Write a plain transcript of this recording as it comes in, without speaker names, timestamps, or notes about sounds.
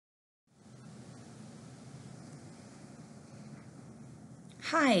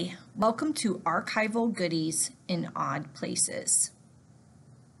Hi, welcome to Archival Goodies in Odd Places.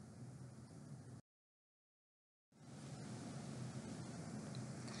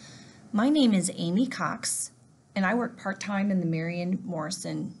 My name is Amy Cox, and I work part-time in the Marion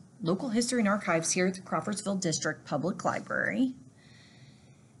Morrison Local History and Archives here at the Crawfordsville District Public Library.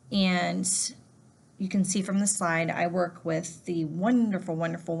 And you can see from the slide, I work with the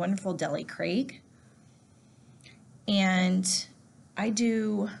wonderful Deli Craig. And I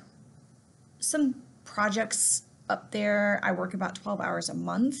do some projects up there. I work about 12 hours a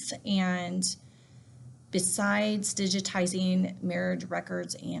month, and besides digitizing marriage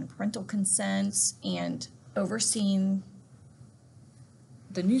records and parental consents and overseeing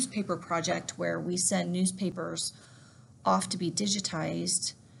the newspaper project where we send newspapers off to be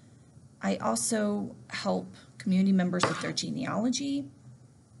digitized, I also help community members with their genealogy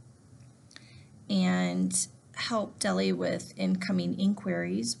and help Deli with incoming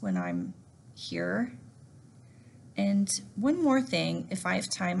inquiries when I'm here. And one more thing, if I have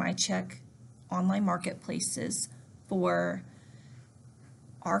time, I check online marketplaces for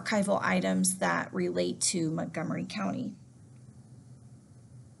archival items that relate to Montgomery County.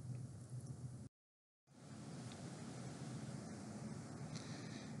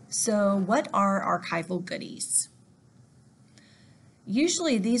 So what are archival goodies?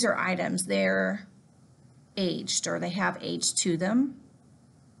 Usually these are items, they're aged or they have age to them.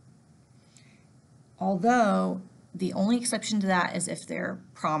 Although the only exception to that is if they're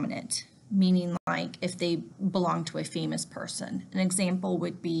prominent, meaning like if they belong to a famous person. An example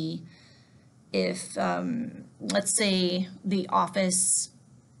would be if, let's say, the office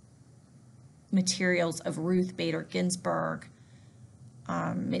materials of Ruth Bader Ginsburg,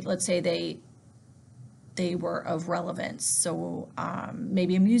 let's say they were of relevance. So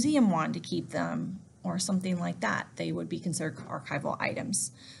maybe a museum wanted to keep them or something like that. They would be considered archival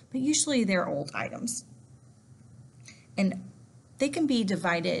items, but usually they're old items. And they can be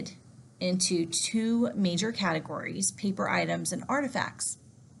divided into two major categories: paper items and artifacts.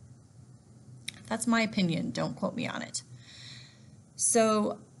 That's my opinion, don't quote me on it.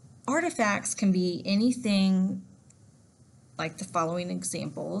 So artifacts can be anything like the following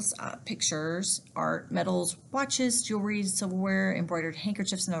examples: pictures, art, medals, watches, jewelry, silverware, embroidered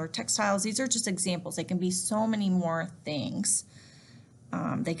handkerchiefs, and other textiles. These are just examples. They can be so many more things.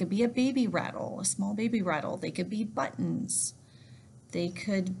 They could be a baby rattle, a small baby rattle. They could be buttons. They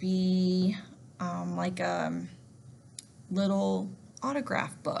could be like a little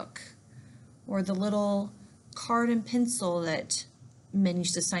autograph book, or the little card and pencil that men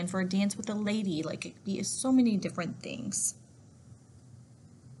used to sign for a dance with a lady. Like, it could be so many different things.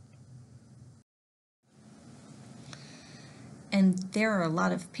 And there are a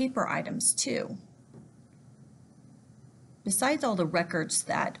lot of paper items too. Besides all the records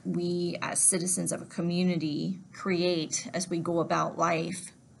that we as citizens of a community create as we go about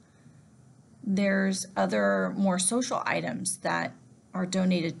life, there's other more social items that are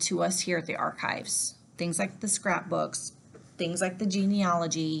donated to us here at the archives. Things like the scrapbooks, things like the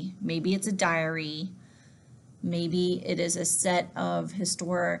genealogy, maybe it's a diary, maybe it is a set of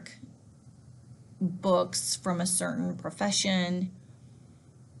historic books from a certain profession.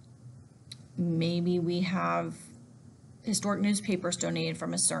 Maybe we have historic newspapers donated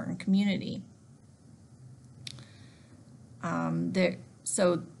from a certain community.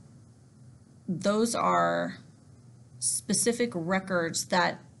 So those are specific records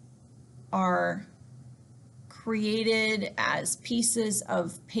that are created as pieces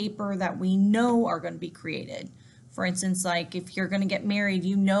of paper that we know are going to be created. For instance, like if you're going to get married,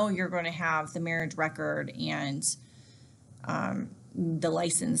 you know you're going to have the marriage record and the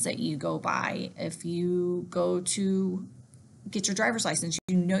license that you go by. If you go to get your driver's license,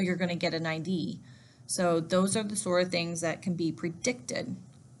 you know you're going to get an ID. So those are the sort of things that can be predicted.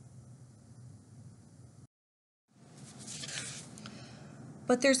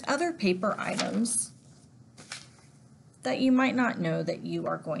 But there's other paper items that you might not know that you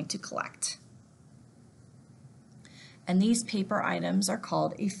are going to collect. And these paper items are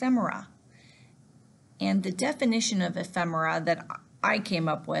called ephemera. And the definition of ephemera that I came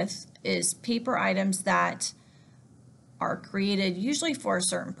up with is paper items that are created usually for a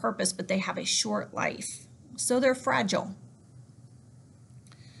certain purpose, but they have a short life, so they're fragile.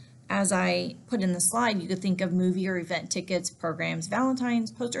 As I put in the slide, you could think of movie or event tickets, programs,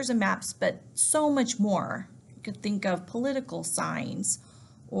 Valentines, posters, and maps, but so much more. You could think of political signs,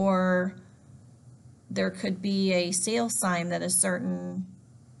 or there could be a sale sign that a certain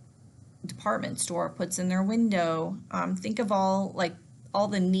department store puts in their window. Think of all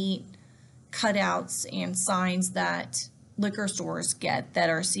the neat cutouts and signs that liquor stores get that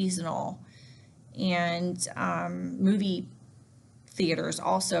are seasonal. And movie theaters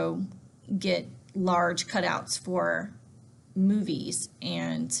also get large cutouts for movies.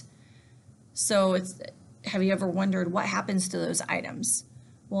 And so have you ever wondered what happens to those items?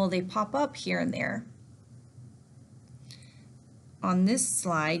 Well, they pop up here and there. On this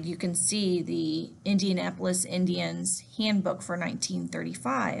slide, you can see the Indianapolis Indians Handbook for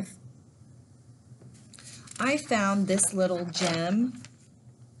 1935. I found this little gem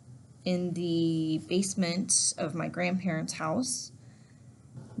in the basement of my grandparents' house.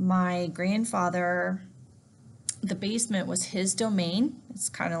 My grandfather, the basement was his domain. It's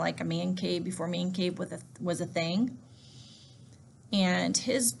kind of like a man cave before man cave was a thing. And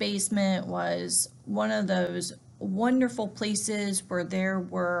his basement was one of those wonderful places where there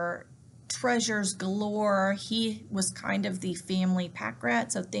were treasures galore. He was kind of the family pack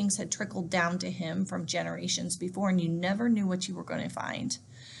rat, so things had trickled down to him from generations before, and you never knew what you were going to find.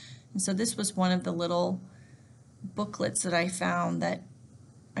 And so this was one of the little booklets that I found that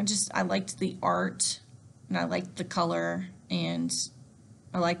I liked the art, and I liked the color, and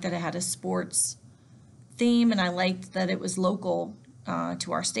I liked that it had a sports theme, and I liked that it was local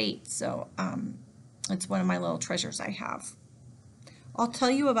to our state. So it's one of my little treasures I have. I'll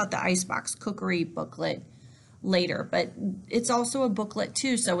tell you about the icebox cookery booklet later, but it's also a booklet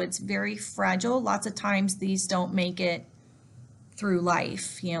too, so it's very fragile. Lots of times these don't make it through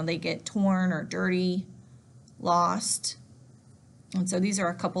life. You know, they get torn or dirty, lost. And so these are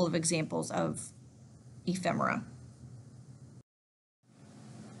a couple of examples of ephemera.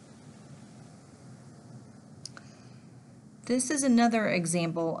 This is another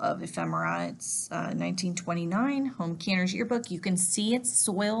example of ephemera. It's 1929 Home Canner's Yearbook. You can see it's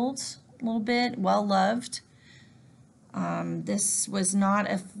soiled a little bit, well loved. This was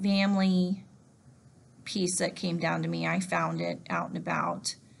not a family piece that came down to me. I found it out and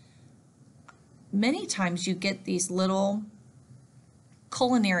about. Many times you get these little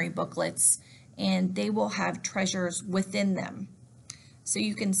culinary booklets and they will have treasures within them. So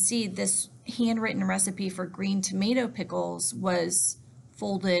you can see this handwritten recipe for green tomato pickles was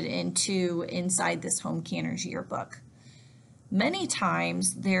folded inside this Home Canner's Yearbook. Many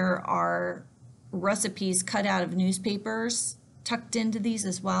times there are recipes cut out of newspapers tucked into these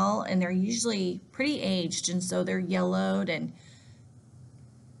as well, and they're usually pretty aged, and so they're yellowed and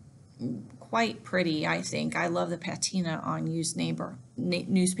quite pretty, I think. I love the patina on used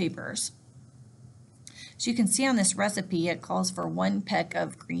newspapers. So you can see on this recipe, it calls for 1 peck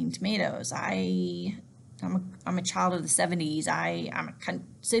of green tomatoes. I'm a child of the 70s. I'm a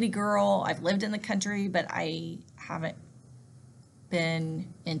city girl. I've lived in the country, but I haven't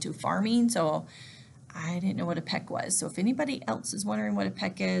been into farming, so I didn't know what a peck was. So if anybody else is wondering what a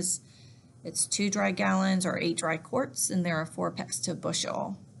peck is, it's 2 dry gallons or 8 dry quarts, and there are 4 pecks to a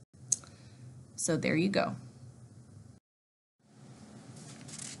bushel. So there you go.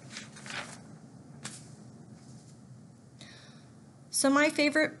 So my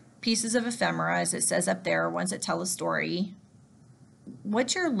favorite pieces of ephemera, as it says up there, are ones that tell a story.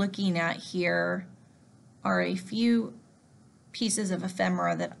 What you're looking at here are a few pieces of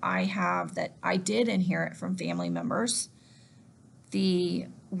ephemera that I have that I did inherit from family members. The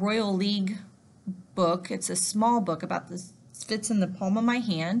Royal League book, it's a small book about this, fits in the palm of my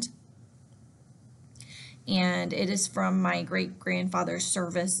hand, and it is from my great-grandfather's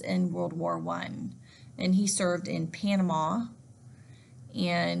service in World War I, and he served in Panama.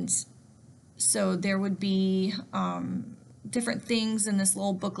 And so there would be different things in this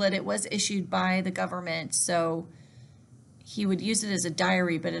little booklet. It was issued by the government, so he would use it as a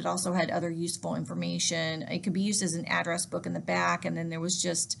diary, but it also had other useful information. It could be used as an address book in the back, and then there was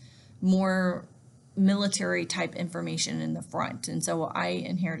just more military type information in the front. And so I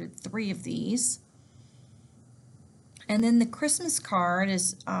inherited 3 of these. And then the Christmas card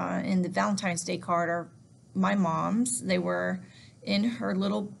is and the Valentine's Day card are my mom's. They were in her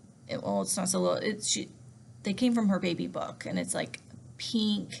little, well, it's not so little, they came from her baby book, and it's like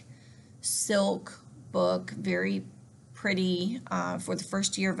pink silk book, very pretty for the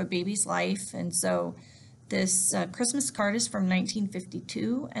first year of a baby's life. And so this Christmas card is from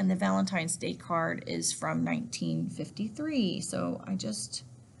 1952, and the Valentine's Day card is from 1953. So I just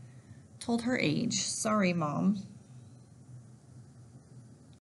told her age. Sorry, Mom.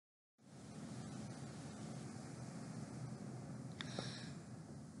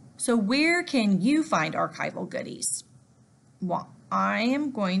 So where can you find archival goodies? Well, I am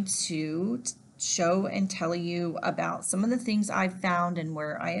going to show and tell you about some of the things I've found and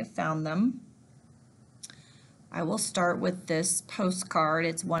where I have found them. I will start with this postcard.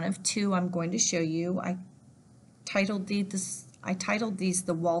 It's one of 2 I'm going to show you. I I titled these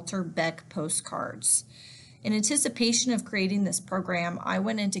the Walter Beck postcards. In anticipation of creating this program, I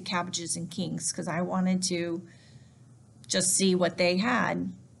went into Cabbages and Kings because I wanted to just see what they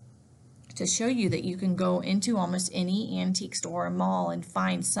had, to show you that you can go into almost any antique store or mall and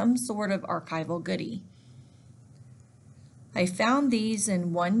find some sort of archival goodie. I found these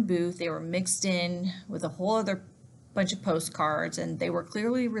in one booth. They were mixed in with a whole other bunch of postcards, and they were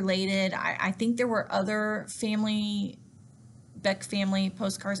clearly related. I think there were other Beck family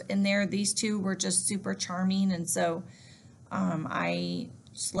postcards in there. These two were just super charming, and so I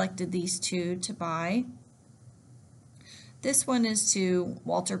selected these two to buy. This one is to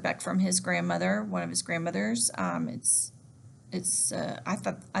Walter Beck from his grandmother, one of his grandmothers. I thought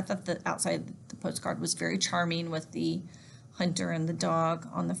the outside of the postcard was very charming with the hunter and the dog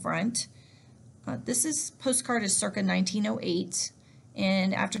on the front. This postcard is circa 1908,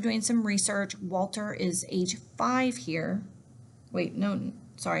 and after doing some research, Walter is age 5 here. Wait, no,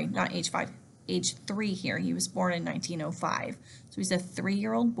 sorry, not age 5, age 3 here. He was born in 1905, so he's a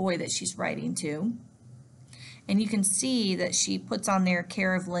 3-year-old boy that she's writing to. And you can see that she puts on there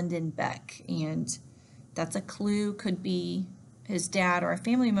care of Lyndon Beck, and that's a clue, could be his dad or a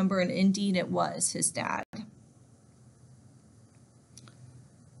family member, and indeed it was his dad.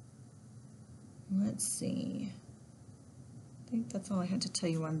 Let's see. I think that's all I had to tell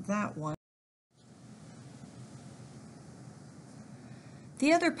you on that one.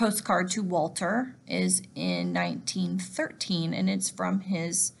 The other postcard to Walter is in 1913, and it's from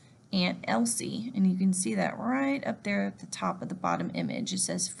his Aunt Elsie, and you can see that right up there at the top of the bottom image. It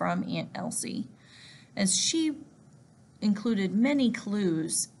says from Aunt Elsie, as she included many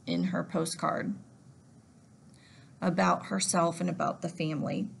clues in her postcard about herself and about the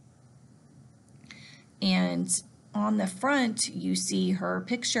family. And on the front you see her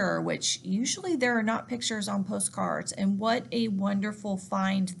picture, which usually there are not pictures on postcards, and what a wonderful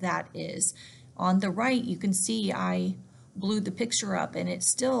find that is. On the right you can see I blew the picture up and it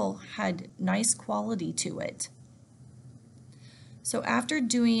still had nice quality to it. So after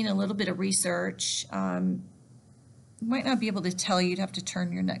doing a little bit of research, might not be able to tell you, you'd have to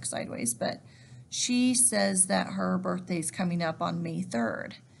turn your neck sideways, but she says that her birthday is coming up on May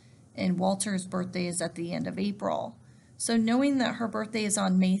 3rd, and Walter's birthday is at the end of April. So knowing that her birthday is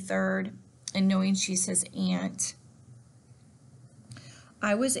on May 3rd and knowing she's his aunt,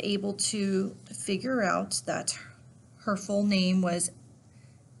 I was able to figure out that her full name was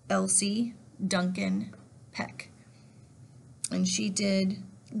Elsie Duncan Peck, and she did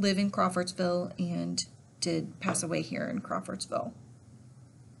live in Crawfordsville and did pass away here in Crawfordsville.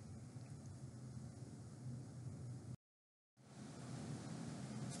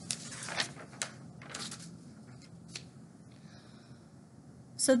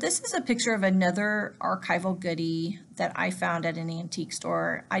 So this is a picture of another archival goodie that I found at an antique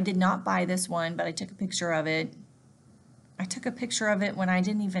store. I did not buy this one, but I took a picture of it. I took a picture of it when I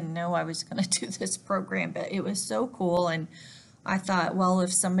didn't even know I was going to do this program, but it was so cool, and I thought, well,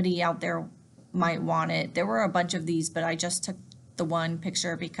 if somebody out there might want it. There were a bunch of these, but I just took the one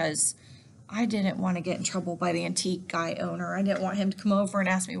picture because I didn't want to get in trouble by the antique guy owner. I didn't want him to come over and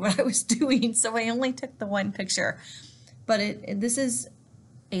ask me what I was doing, so I only took the one picture. But this is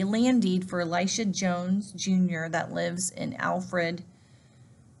a land deed for Elisha Jones Jr. that lives in Alfred,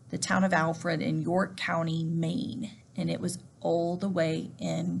 the town of Alfred in York County, Maine. And it was all the way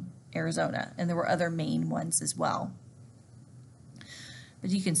in Arizona. And there were other Maine ones as well. But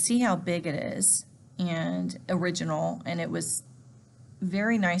you can see how big it is and original. And it was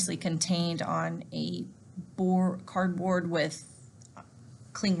very nicely contained on a cardboard with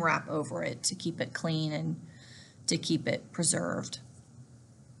cling wrap over it to keep it clean and to keep it preserved.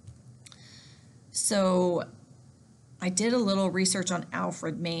 So I did a little research on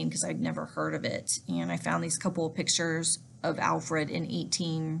Alfred, Maine, because I'd never heard of it, and I found these couple of pictures of Alfred in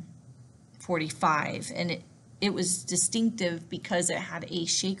 1845, and it was distinctive because it had a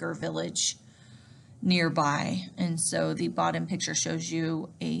Shaker village nearby, and so the bottom picture shows you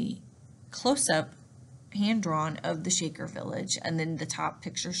a close-up hand-drawn of the Shaker village, and then the top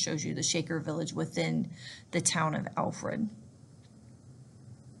picture shows you the Shaker village within the town of Alfred.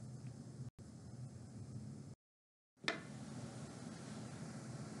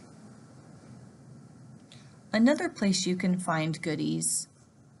 Another place you can find goodies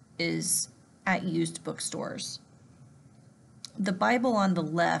is at used bookstores. The Bible on the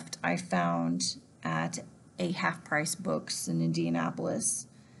left I found at a Half Price Books in Indianapolis,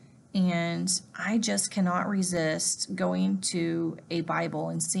 and I just cannot resist going to a Bible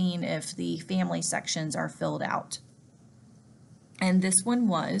and seeing if the family sections are filled out. And this one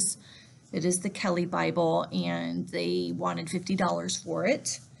was, It is the Kelly Bible, and they wanted $50 for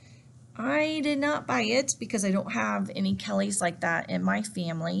it. I did not buy it because I don't have any Kellys like that in my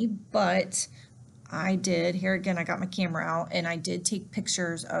family, but I did. Here again, I got my camera out, and I did take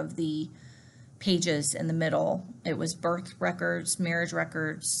pictures of the pages in the middle. It was birth records, marriage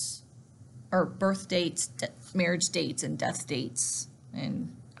records, or birth dates, marriage dates, and death dates,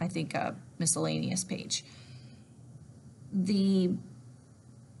 and I think a miscellaneous page. The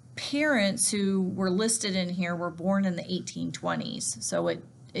parents who were listed in here were born in the 1820s, so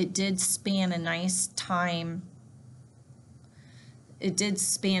it did span a nice time. It did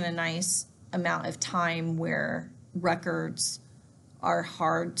span a nice amount of time where records are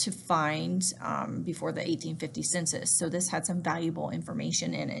hard to find before the 1850 census. So this had some valuable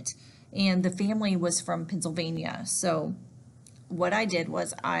information in it. And the family was from Pennsylvania. So what I did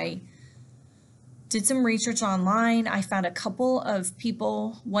was I did some research online. I found a couple of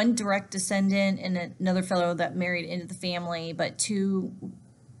people, one direct descendant and another fellow that married into the family, but two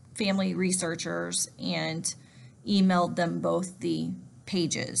family researchers, and emailed them both the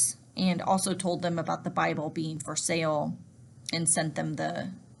pages and also told them about the Bible being for sale and sent them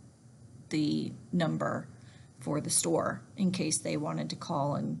the number for the store in case they wanted to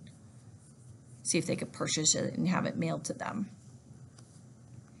call and see if they could purchase it and have it mailed to them.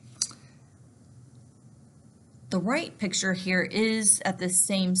 The right picture here is at the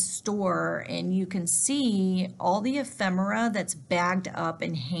same store, and you can see all the ephemera that's bagged up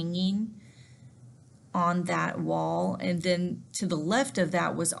and hanging on that wall. And then to the left of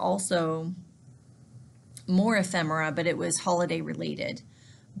that was also more ephemera, but it was holiday related.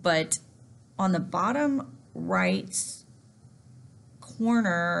 But on the bottom right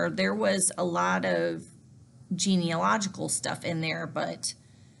corner, there was a lot of genealogical stuff in there, but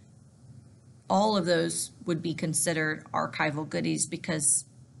all of those would be considered archival goodies because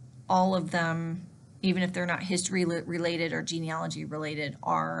all of them, even if they're not history related or genealogy related,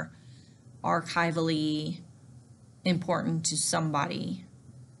 are archivally important to somebody.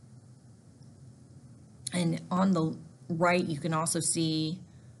 And on the right, you can also see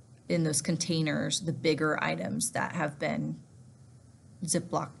in those containers the bigger items that have been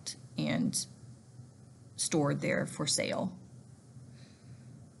ziplocked and stored there for sale.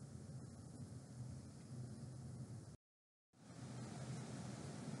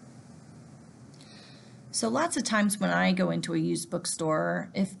 So lots of times when I go into a used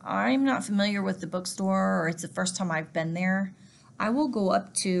bookstore, if I'm not familiar with the bookstore or it's the first time I've been there, I will go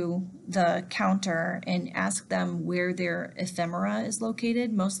up to the counter and ask them where their ephemera is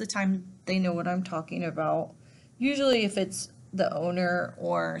located. Most of the time they know what I'm talking about. Usually if it's the owner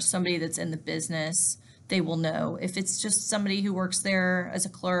or somebody that's in the business, they will know. If it's just somebody who works there as a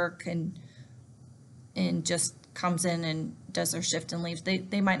clerk and just comes in and does their shift and leaves,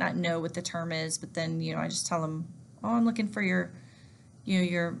 they might not know what the term is, but then, I just tell them, oh, I'm looking for your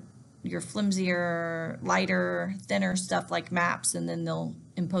flimsier, lighter, thinner stuff like maps, and then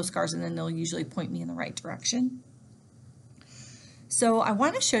in postcards, and then they'll usually point me in the right direction. So I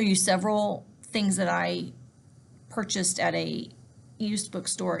want to show you several things that I purchased at a used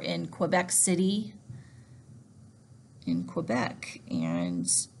bookstore in Quebec City, in Quebec, and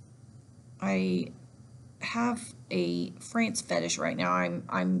I have a France fetish right now.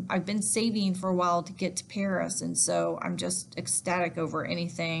 I've been saving for a while to get to Paris, and so I'm just ecstatic over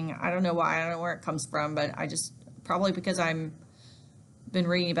anything. I don't know why, I don't know where it comes from, but I just, probably because I'm been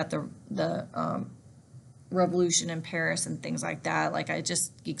reading about the revolution in Paris and things like that. Like, it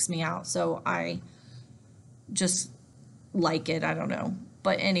just geeks me out, so I just like it. I don't know,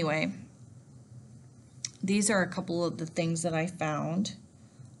 but anyway, these are a couple of the things that I found.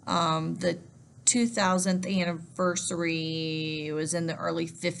 The 2000th anniversary was in the early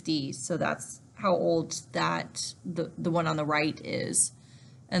 50s, so that's how old that the one on the right is.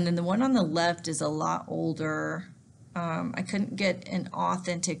 And then the one on the left is a lot older. I couldn't get an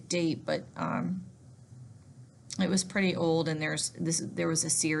authentic date, but it was pretty old, and there was a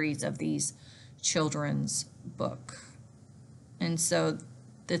series of these children's book, and so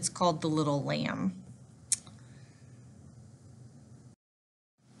it's called The Little Lamb.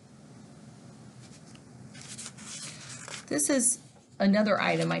 This is another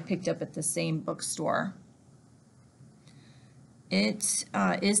item I picked up at the same bookstore. It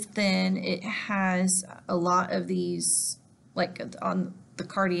is thin. It has a lot of these, like on the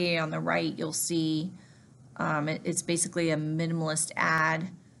Cartier on the right, you'll see it's basically a minimalist ad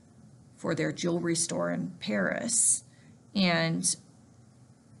for their jewelry store in Paris. And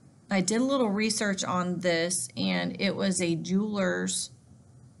I did a little research on this, and it was a jeweler's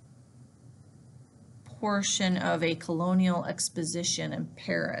portion of a colonial exposition in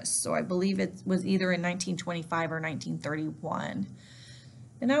Paris. So I believe it was either in 1925 or 1931.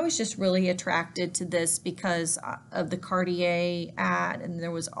 And I was just really attracted to this because of the Cartier ad, and there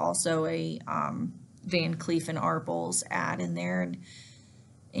was also a Van Cleef and Arpels ad in there.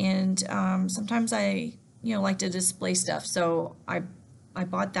 And sometimes I, like to display stuff, so I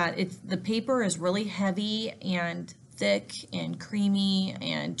bought that. The paper is really heavy and thick and creamy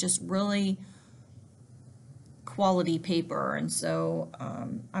and just really quality paper, and so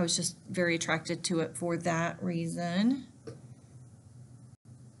I was just very attracted to it for that reason.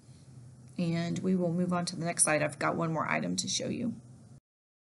 And we will move on to the next slide. I've got one more item to show you.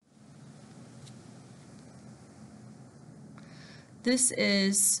 This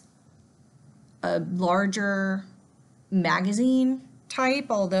is a larger magazine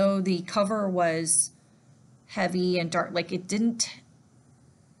type, although the cover was heavy and dark. Like, it didn't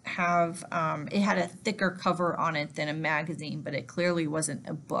have, it had a thicker cover on it than a magazine, but it clearly wasn't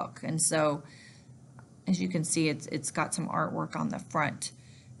a book. And so, as you can see, it's got some artwork on the front.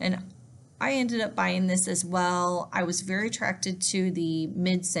 And I ended up buying this as well. I was very attracted to the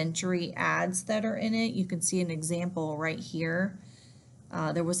mid-century ads that are in it. You can see an example right here.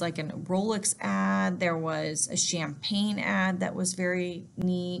 There was like a Rolex ad, there was a champagne ad that was very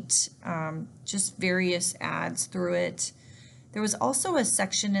neat, just various ads through it. There was also a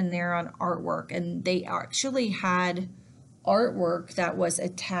section in there on artwork, and they actually had artwork that was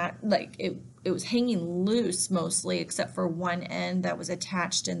attached, like it was hanging loose mostly, except for one end that was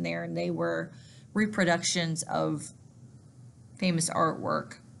attached in there, and they were reproductions of famous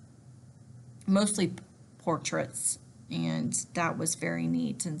artwork, mostly portraits, and that was very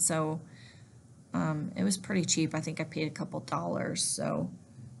neat. And so it was pretty cheap. I think I paid a couple dollars, so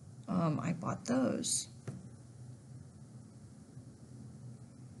I bought those.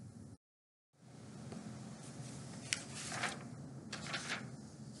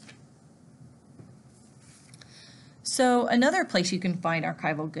 So another place you can find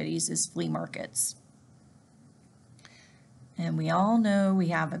archival goodies is flea markets. And we all know we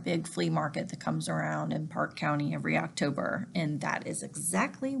have a big flea market that comes around in Park County every October, and that is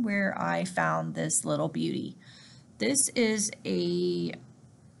exactly where I found this little beauty. This is a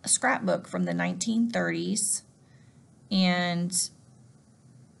scrapbook from the 1930s, and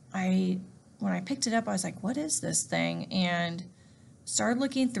when I picked it up, I was like, what is this thing? And started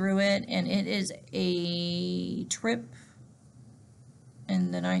looking through it, and it is a trip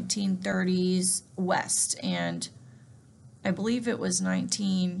in the 1930s west, and I believe it was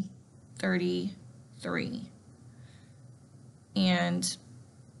 1933. And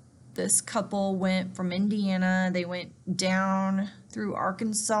this couple went from Indiana, they went down through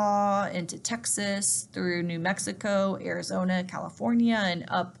Arkansas into Texas, through New Mexico, Arizona, California, and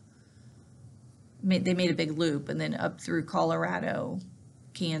up. They made a big loop, and then up through Colorado,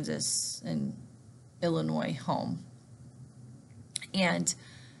 Kansas, and Illinois home. And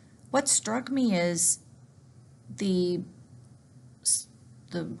what struck me is the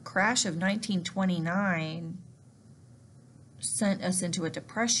crash of 1929 sent us into a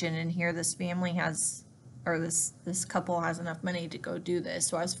depression, and here this family has, or this couple has enough money to go do this.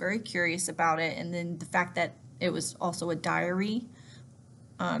 So I was very curious about it, and then the fact that it was also a diary.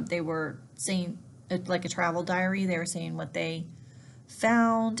 They were saying, like a travel diary, they were saying what they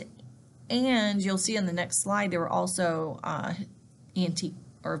found, and you'll see on the next slide there were also antique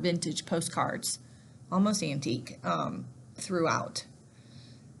or vintage postcards, almost antique, throughout.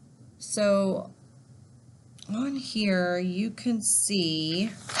 So on here you can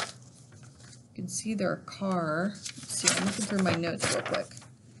see their car. Let's see, I'm looking through my notes real quick.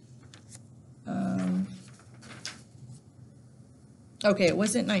 Okay, it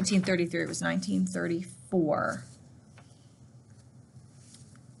wasn't 1933, it was 1934.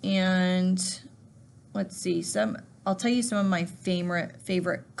 And let's see, I'll tell you some of my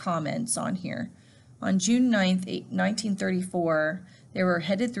favorite comments on here. On June 9th, 1934, they were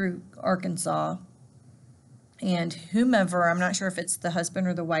headed through Arkansas, and whomever, I'm not sure if it's the husband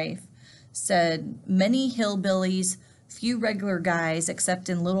or the wife, said, "Many hillbillies, few regular guys except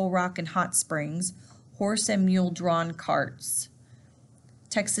in Little Rock and Hot Springs, horse and mule drawn carts.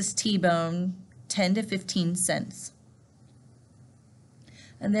 Texas T-bone, 10 to 15 cents.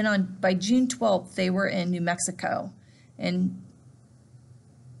 And then by June 12th, they were in New Mexico, and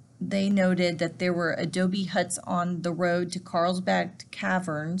they noted that there were adobe huts on the road to Carlsbad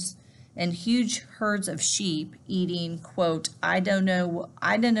Caverns and huge herds of sheep eating, quote, I don't know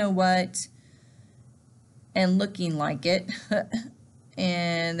what, and looking like it.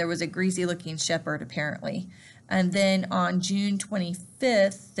 And there was a greasy looking shepherd apparently. And then on June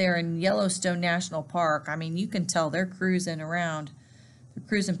 25th, they're in Yellowstone National Park. I mean, you can tell they're cruising around. They're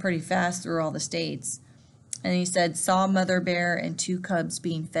cruising pretty fast through all the states. And he said, saw mother bear and 2 cubs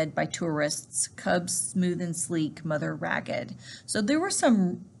being fed by tourists. Cubs smooth and sleek, mother ragged. So there were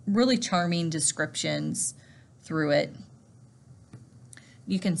some really charming descriptions through it.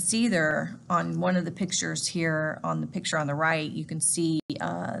 You can see there on one of the pictures here, on the picture on the right, you can see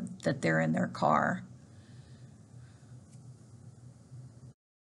that they're in their car.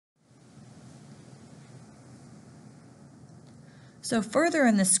 So further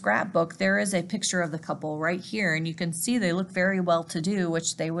in the scrapbook, there is a picture of the couple right here, and you can see they look very well-to-do,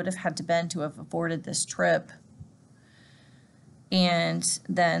 which they would have had to been to have afforded this trip. And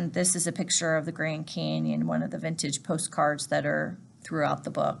then this is a picture of the Grand Canyon, one of the vintage postcards that are throughout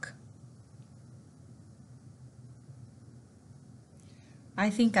the book. I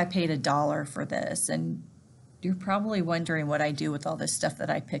think I paid $1 for this, and you're probably wondering what I do with all this stuff that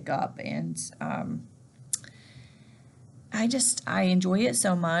I pick up, and I enjoy it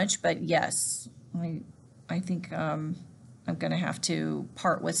so much. But yes, I think I'm gonna have to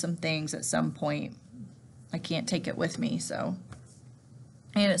part with some things at some point. I can't take it with me, so.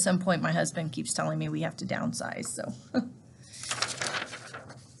 And at some point my husband keeps telling me we have to downsize, so.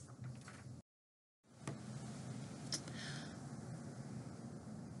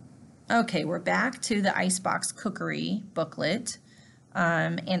 Okay, we're back to the Icebox Cookery booklet.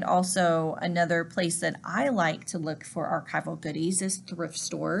 And also another place that I like to look for archival goodies is thrift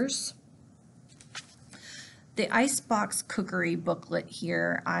stores. The Icebox Cookery booklet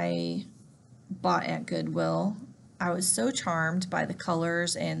here I bought at Goodwill. I was so charmed by the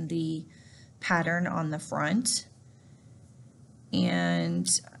colors and the pattern on the front. And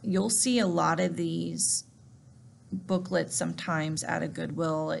you'll see a lot of these booklets sometimes at a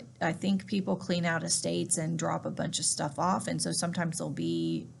Goodwill. I think people clean out estates and drop a bunch of stuff off, and so sometimes there'll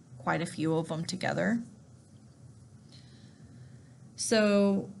be quite a few of them together.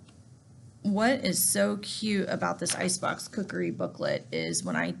 So what is so cute about this Icebox Cookery booklet is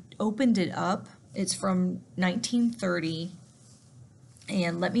when I opened it up, it's from 1930,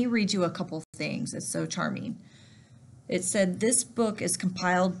 and let me read you a couple things. It's so charming. It said, this book is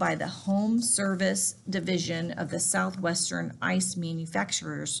compiled by the Home Service Division of the Southwestern Ice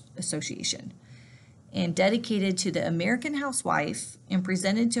Manufacturers Association and dedicated to the American housewife and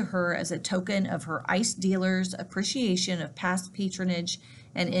presented to her as a token of her ice dealer's appreciation of past patronage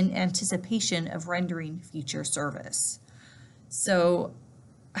and in anticipation of rendering future service. So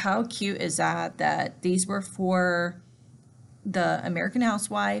how cute is that these were for the American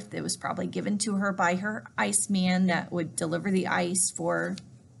housewife. It was probably given to her by her iceman that would deliver the ice for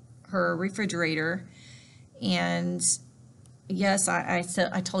her refrigerator. And yes, I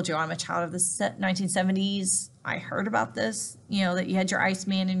told you I'm a child of the 1970s. I heard about this, that you had your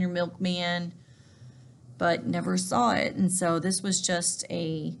iceman and your milkman, but never saw it. And so this was just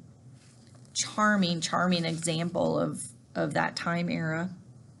a charming, charming example of that time era.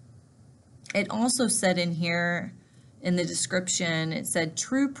 It also said in here, in the description, it said,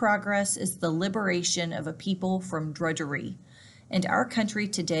 true progress is the liberation of a people from drudgery, and our country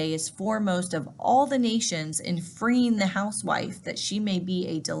today is foremost of all the nations in freeing the housewife that she may be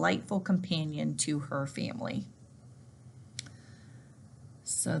a delightful companion to her family.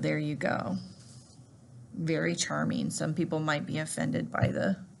 So there you go. Very charming. Some people might be offended by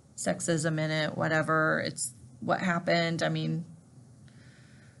the sexism in it, whatever. It's what happened. I mean,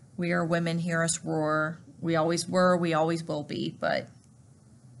 we are women, hear us roar. We always were, we always will be, but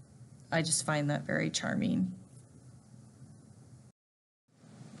I just find that very charming.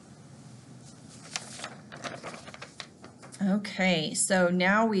 Okay, so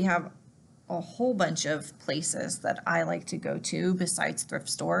now we have a whole bunch of places that I like to go to besides thrift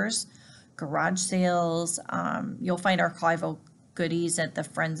stores, garage sales. You'll find archival goodies at the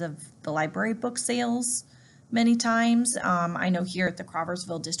Friends of the Library book sales many times. I know here at the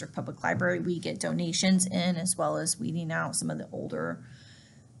Crawfordsville District Public Library, we get donations in as well as weeding out some of the older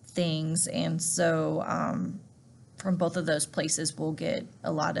things. And so from both of those places, we'll get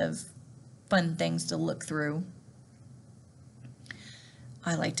a lot of fun things to look through.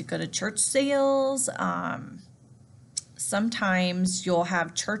 I like to go to church sales. Sometimes you'll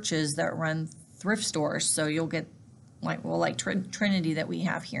have churches that run thrift stores. So you'll get like Trinity that we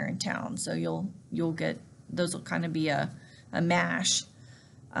have here in town. So you'll get, those will kind of be a mash.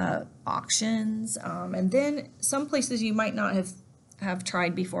 Auctions, and then some places you might not have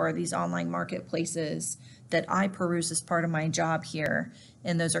tried before, these online marketplaces that I peruse as part of my job here,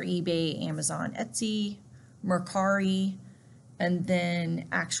 and those are eBay, Amazon, Etsy, Mercari, and then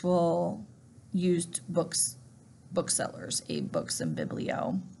actual used books booksellers, Abe Books and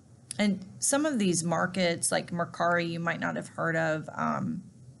Biblio. And some of these markets, like Mercari, you might not have heard of,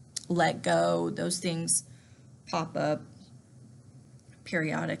 Let Go, those things pop up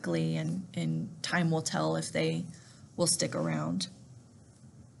periodically, and time will tell if they will stick around.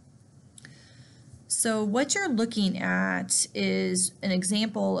 So what you're looking at is an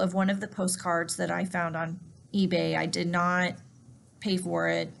example of one of the postcards that I found on eBay. I did not pay for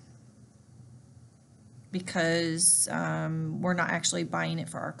it because we're not actually buying it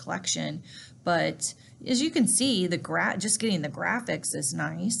for our collection. But as you can see, just getting the graphics is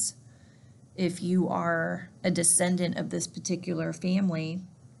nice. If you are a descendant of this particular family,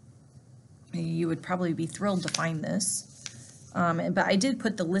 you would probably be thrilled to find this. But I did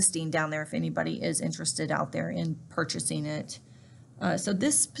put the listing down there if anybody is interested out there in purchasing it. So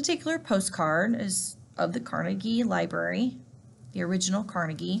this particular postcard is of the Carnegie Library, the original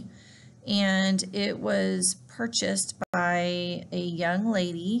Carnegie, and it was purchased by a young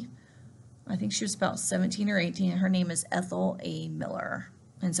lady. I think she was about 17 or 18. Her name is Ethel A. Miller.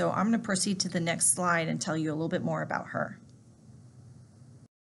 And so I'm going to proceed to the next slide and tell you a little bit more about her.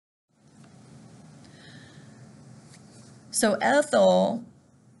 So Ethel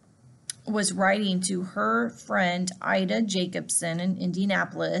was writing to her friend Ida Jacobson in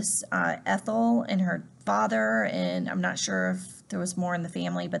Indianapolis. Ethel and her father, and I'm not sure if there was more in the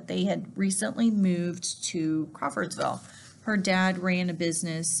family, but they had recently moved to Crawfordsville. Her dad ran a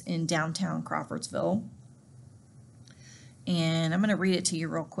business in downtown Crawfordsville. And I'm going to read it to you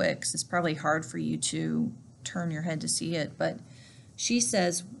real quick because it's probably hard for you to turn your head to see it. But she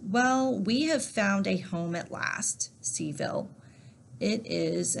says, "Well, we have found a home at last, Seaville. It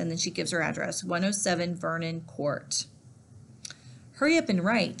is," and then she gives her address, 107 Vernon Court. "Hurry up and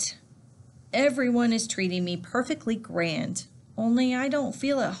write. Everyone is treating me perfectly grand, only I don't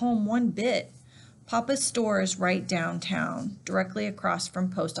feel at home one bit. Papa's store is right downtown, directly across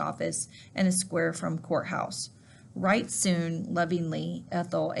from post office and a square from courthouse. Write soon, lovingly,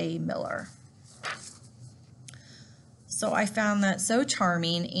 Ethel A. Miller." So I found that so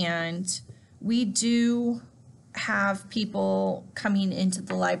charming, and we do have people coming into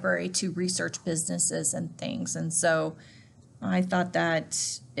the library to research businesses and things, and so I thought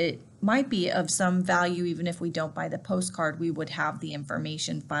that it might be of some value. Even if we don't buy the postcard, we would have the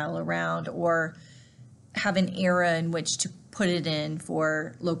information file around or have an era in which to put it in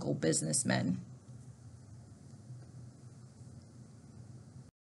for local businessmen.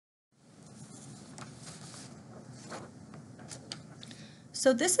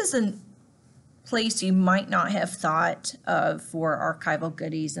 So this is a place you might not have thought of for archival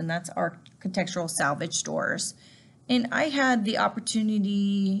goodies, and that's architectural salvage stores. And I had the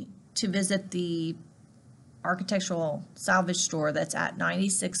opportunity to visit the architectural salvage store that's at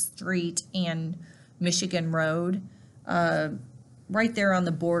 96th Street and Michigan Road, right there on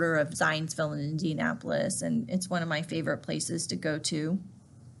the border of Zionsville and Indianapolis, and it's one of my favorite places to go to.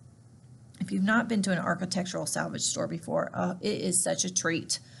 If you've not been to an architectural salvage store before, it is such a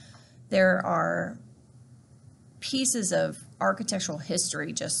treat. There are pieces of architectural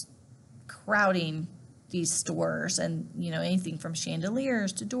history just crowding these stores, and anything from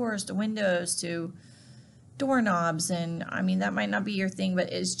chandeliers to doors to windows to doorknobs, and I mean that might not be your thing,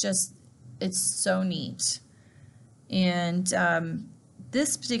 but it's so neat. And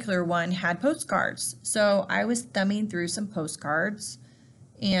this particular one had postcards, so I was thumbing through some postcards,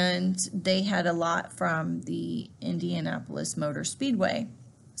 and they had a lot from the Indianapolis Motor Speedway.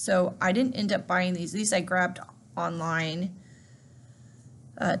 So I didn't end up buying these. These I grabbed online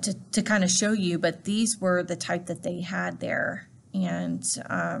to kind of show you, but these were the type that they had there, and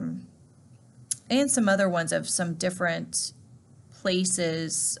some other ones of some different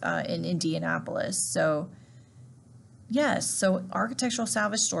places in Indianapolis. So yes, so architectural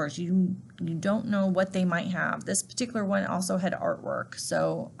salvage stores, you don't know what they might have. This particular one also had artwork.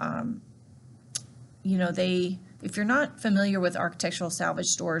 So, if you're not familiar with architectural salvage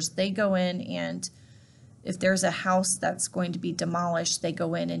stores, they go in, and if there's a house that's going to be demolished, they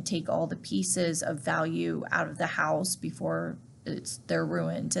go in and take all the pieces of value out of the house before they're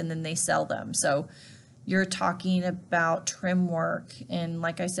ruined, and then they sell them. So you're talking about trim work, and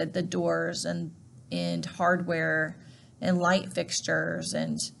like I said, the doors and hardware and light fixtures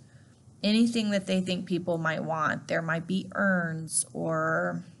and anything that they think people might want. There might be urns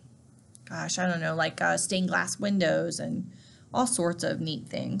or, gosh, I don't know, like stained glass windows and all sorts of neat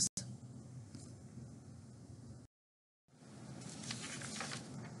things.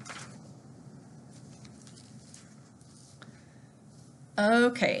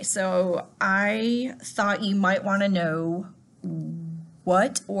 Okay, so I thought you might want to know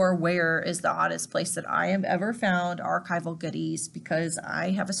what or where is the oddest place that I have ever found archival goodies, because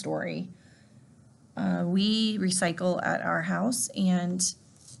I have a story. We recycle at our house, and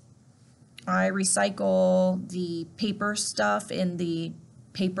I recycle the paper stuff in the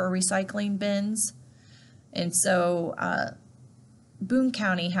paper recycling bins. And so Boone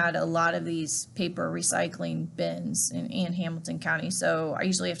County had a lot of these paper recycling bins in Hamilton County. So I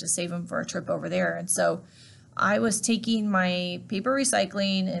usually have to save them for a trip over there. And so I was taking my paper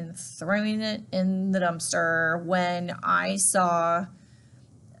recycling and throwing it in the dumpster when I saw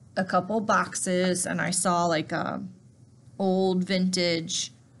a couple boxes, and I saw like a old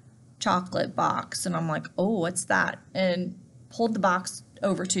vintage chocolate box, and I'm like, oh, what's that? And pulled the box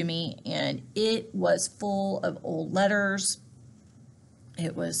over to me, and it was full of old letters.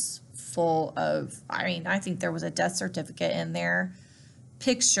 It was full of, I think there was a death certificate in there,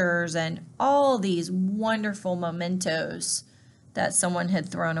 pictures, and all these wonderful mementos that someone had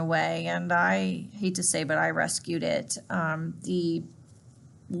thrown away. And I hate to say, but I rescued it. The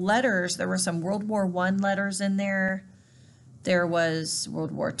letters, there were some World War I letters in there. There was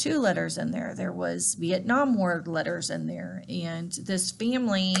World War II letters in there. There was Vietnam War letters in there. And this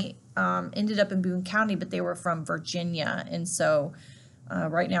family ended up in Boone County, but they were from Virginia. And so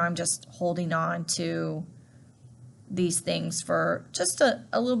right now I'm just holding on to these things for just a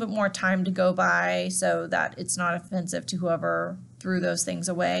little bit more time to go by, so that it's not offensive to whoever threw those things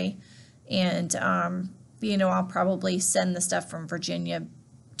away. And, I'll probably send the stuff from Virginia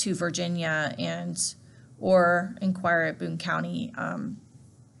to Virginia, or inquire at Boone County.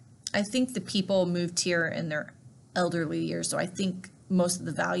 I think the people moved here in their elderly years, so I think most of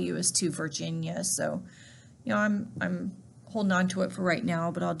the value is to Virginia. So, I'm holding on to it for right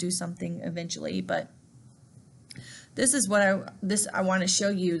now, but I'll do something eventually. But this is what I want to show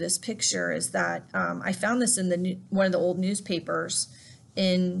you. This picture is that I found this in one of the old newspapers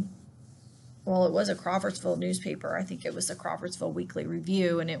it was a Crawfordsville newspaper. I think it was the Crawfordsville Weekly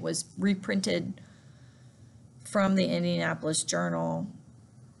Review, and it was reprinted from the Indianapolis Journal.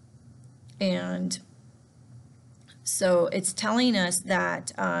 And so it's telling us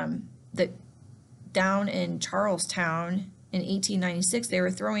that that down in Charlestown in 1896, they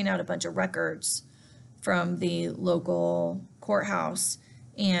were throwing out a bunch of records from the local courthouse,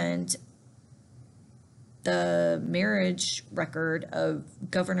 and the marriage record of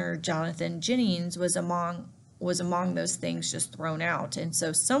Governor Jonathan Jennings was among those things just thrown out. And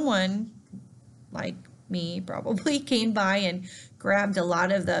so someone like me probably came by and grabbed a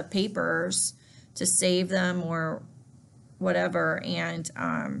lot of the papers to save them or whatever. And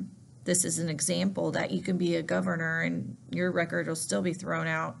this is an example that you can be a governor and your record will still be thrown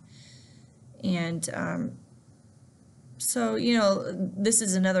out. And so, this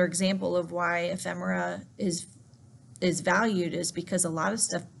is another example of why ephemera is valued, is because a lot of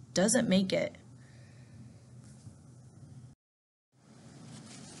stuff doesn't make it.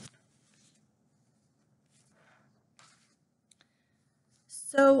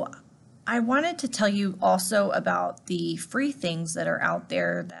 So I wanted to tell you also about the free things that are out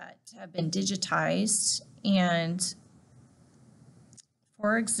there that have been digitized. And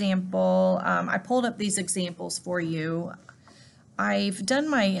for example, I pulled up these examples for you. I've done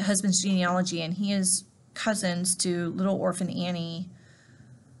my husband's genealogy, and he is cousins to Little Orphan Annie,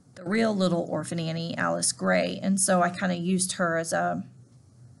 the real Little Orphan Annie, Alice Gray. And so I kind of used her as a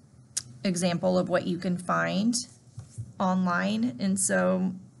example of what you can find online. And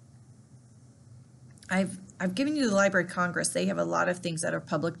so I've given you the Library of Congress. They have a lot of things that are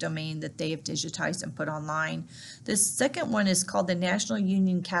public domain that they have digitized and put online. This second one is called the National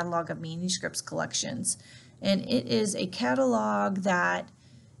Union Catalog of Manuscripts Collections. And it is a catalog that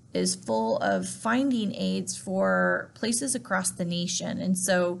is full of finding aids for places across the nation. And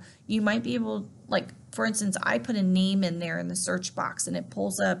so you might be able, like, for instance, I put a name in there in the search box, and it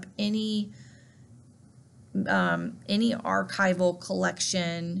pulls up any archival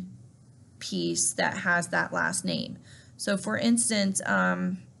collection piece that has that last name. So for instance,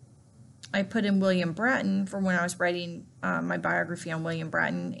 I put in William Bratton for when I was writing my biography on William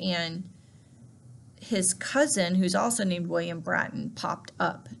Bratton, and his cousin, who's also named William Bratton, popped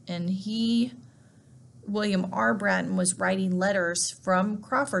up. And William R. Bratton, was writing letters from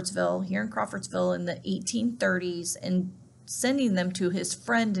Crawfordsville, here in Crawfordsville in the 1830s, and sending them to his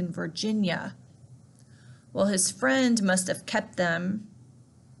friend in Virginia. Well, his friend must have kept them,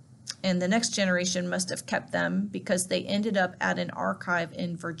 and the next generation must have kept them, because they ended up at an archive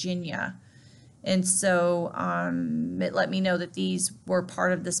in Virginia. And so it let me know that these were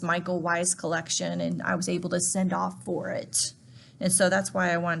part of this Michael Wise collection, and I was able to send off for it. And so that's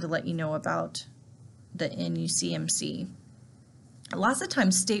why I wanted to let you know about the NUCMC. Lots of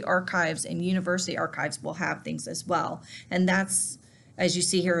times state archives and university archives will have things as well. And that's, as you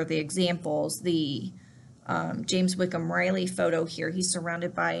see here are the examples, the James Wickham Riley photo here. He's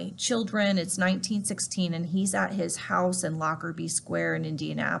surrounded by children. It's 1916, and he's at his house in Lockerbie Square in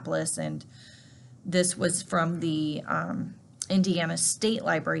Indianapolis. And this was from the Indiana State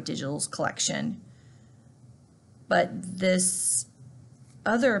Library Digitals collection. But this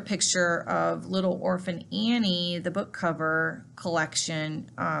other picture of Little Orphan Annie, the book cover collection,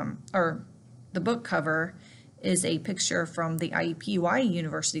 or the book cover is a picture from the IUPUI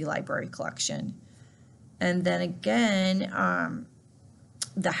University Library collection. And then again,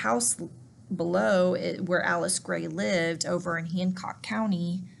 the house below where Alice Gray lived over in Hancock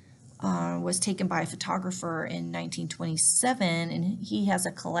County was taken by a photographer in 1927, and he has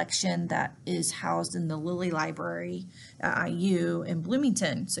a collection that is housed in the Lilly Library at IU in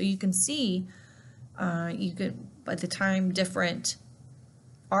Bloomington. So you can see, by the time different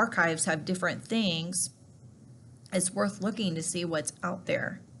archives have different things, it's worth looking to see what's out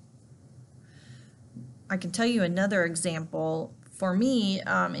there. I can tell you another example. For me,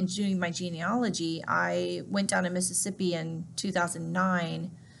 in doing my genealogy, I went down to Mississippi in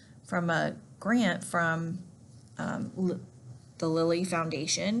 2009 from a grant from the Lilly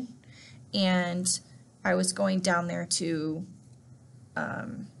Foundation, and I was going down there to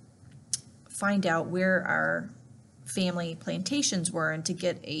find out where our family plantations were and to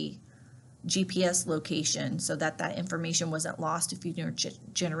get a GPS location so that that information wasn't lost a few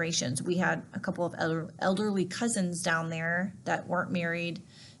generations. We had a couple of elderly cousins down there that weren't married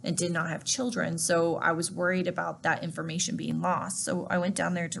and did not have children, so I was worried about that information being lost. So I went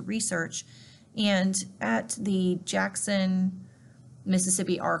down there to research, and at the Jackson,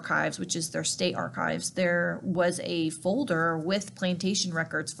 Mississippi Archives, which is their state archives, there was a folder with plantation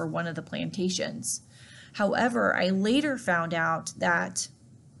records for one of the plantations. However, I later found out that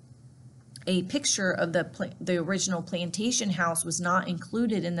a picture of the original plantation house was not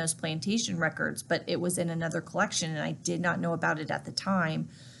included in those plantation records, but it was in another collection, and I did not know about it at the time.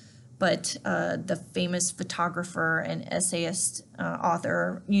 But the famous photographer and essayist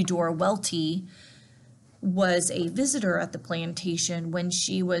author Eudora Welty was a visitor at the plantation when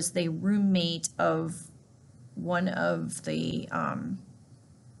she was the roommate of one of the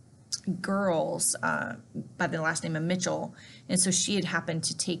girls by the last name of Mitchell. And so she had happened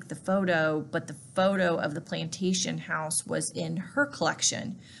to take the photo, but the photo of the plantation house was in her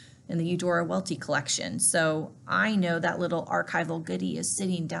collection, in the Eudora Welty collection. So I know that little archival goodie is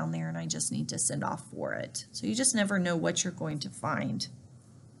sitting down there, and I just need to send off for it. So you just never know what you're going to find.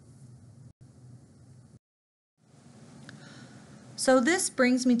 So this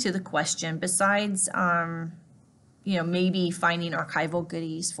brings me to the question, besides maybe finding archival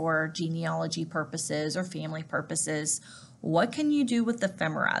goodies for genealogy purposes or family purposes, what can you do with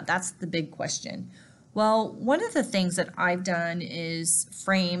ephemera? That's the big question. Well, one of the things that I've done is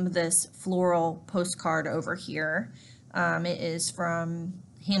frame this floral postcard over here. It is from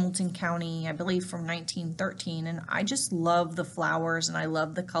Hamilton County, I believe from 1913, and I just love the flowers and I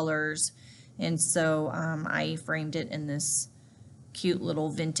love the colors, and so I framed it in this cute little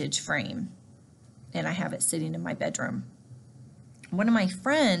vintage frame, and I have it sitting in my bedroom. One of my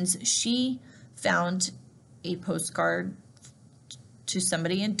friends, she found a postcard to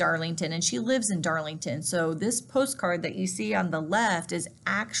somebody in Darlington, and she lives in Darlington. So this postcard that you see on the left is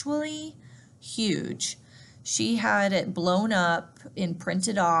actually huge. She had it blown up and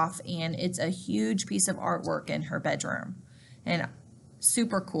printed off, and it's a huge piece of artwork in her bedroom, and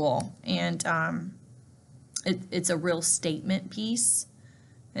super cool. And it's a real statement piece.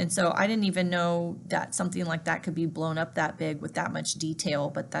 And so I didn't even know that something like that could be blown up that big with that much detail,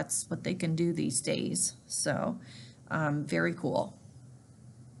 but that's what they can do these days. So very cool.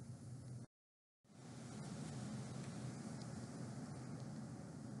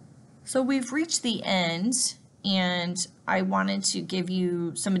 So we've reached the end, and I wanted to give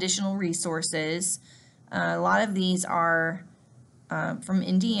you some additional resources. A lot of these are from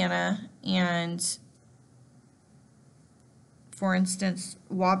Indiana, and for instance,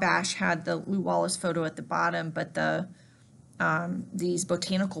 Wabash had the Lou Wallace photo at the bottom, but these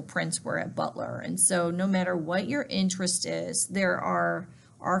botanical prints were at Butler. And so no matter what your interest is, there are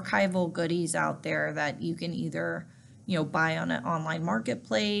archival goodies out there that you can either buy on an online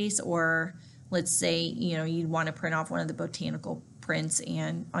marketplace, or let's say you want to print off one of the botanical prints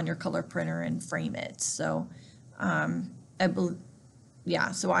and on your color printer and frame it. So I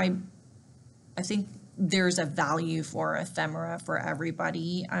think there's a value for ephemera for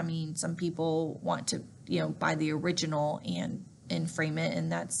everybody. I mean, some people want to buy the original and frame it,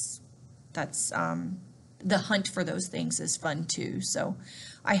 and that's the hunt for those things is fun too. So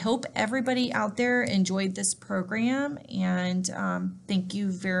I hope everybody out there enjoyed this program, and thank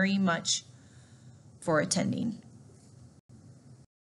you very much for attending.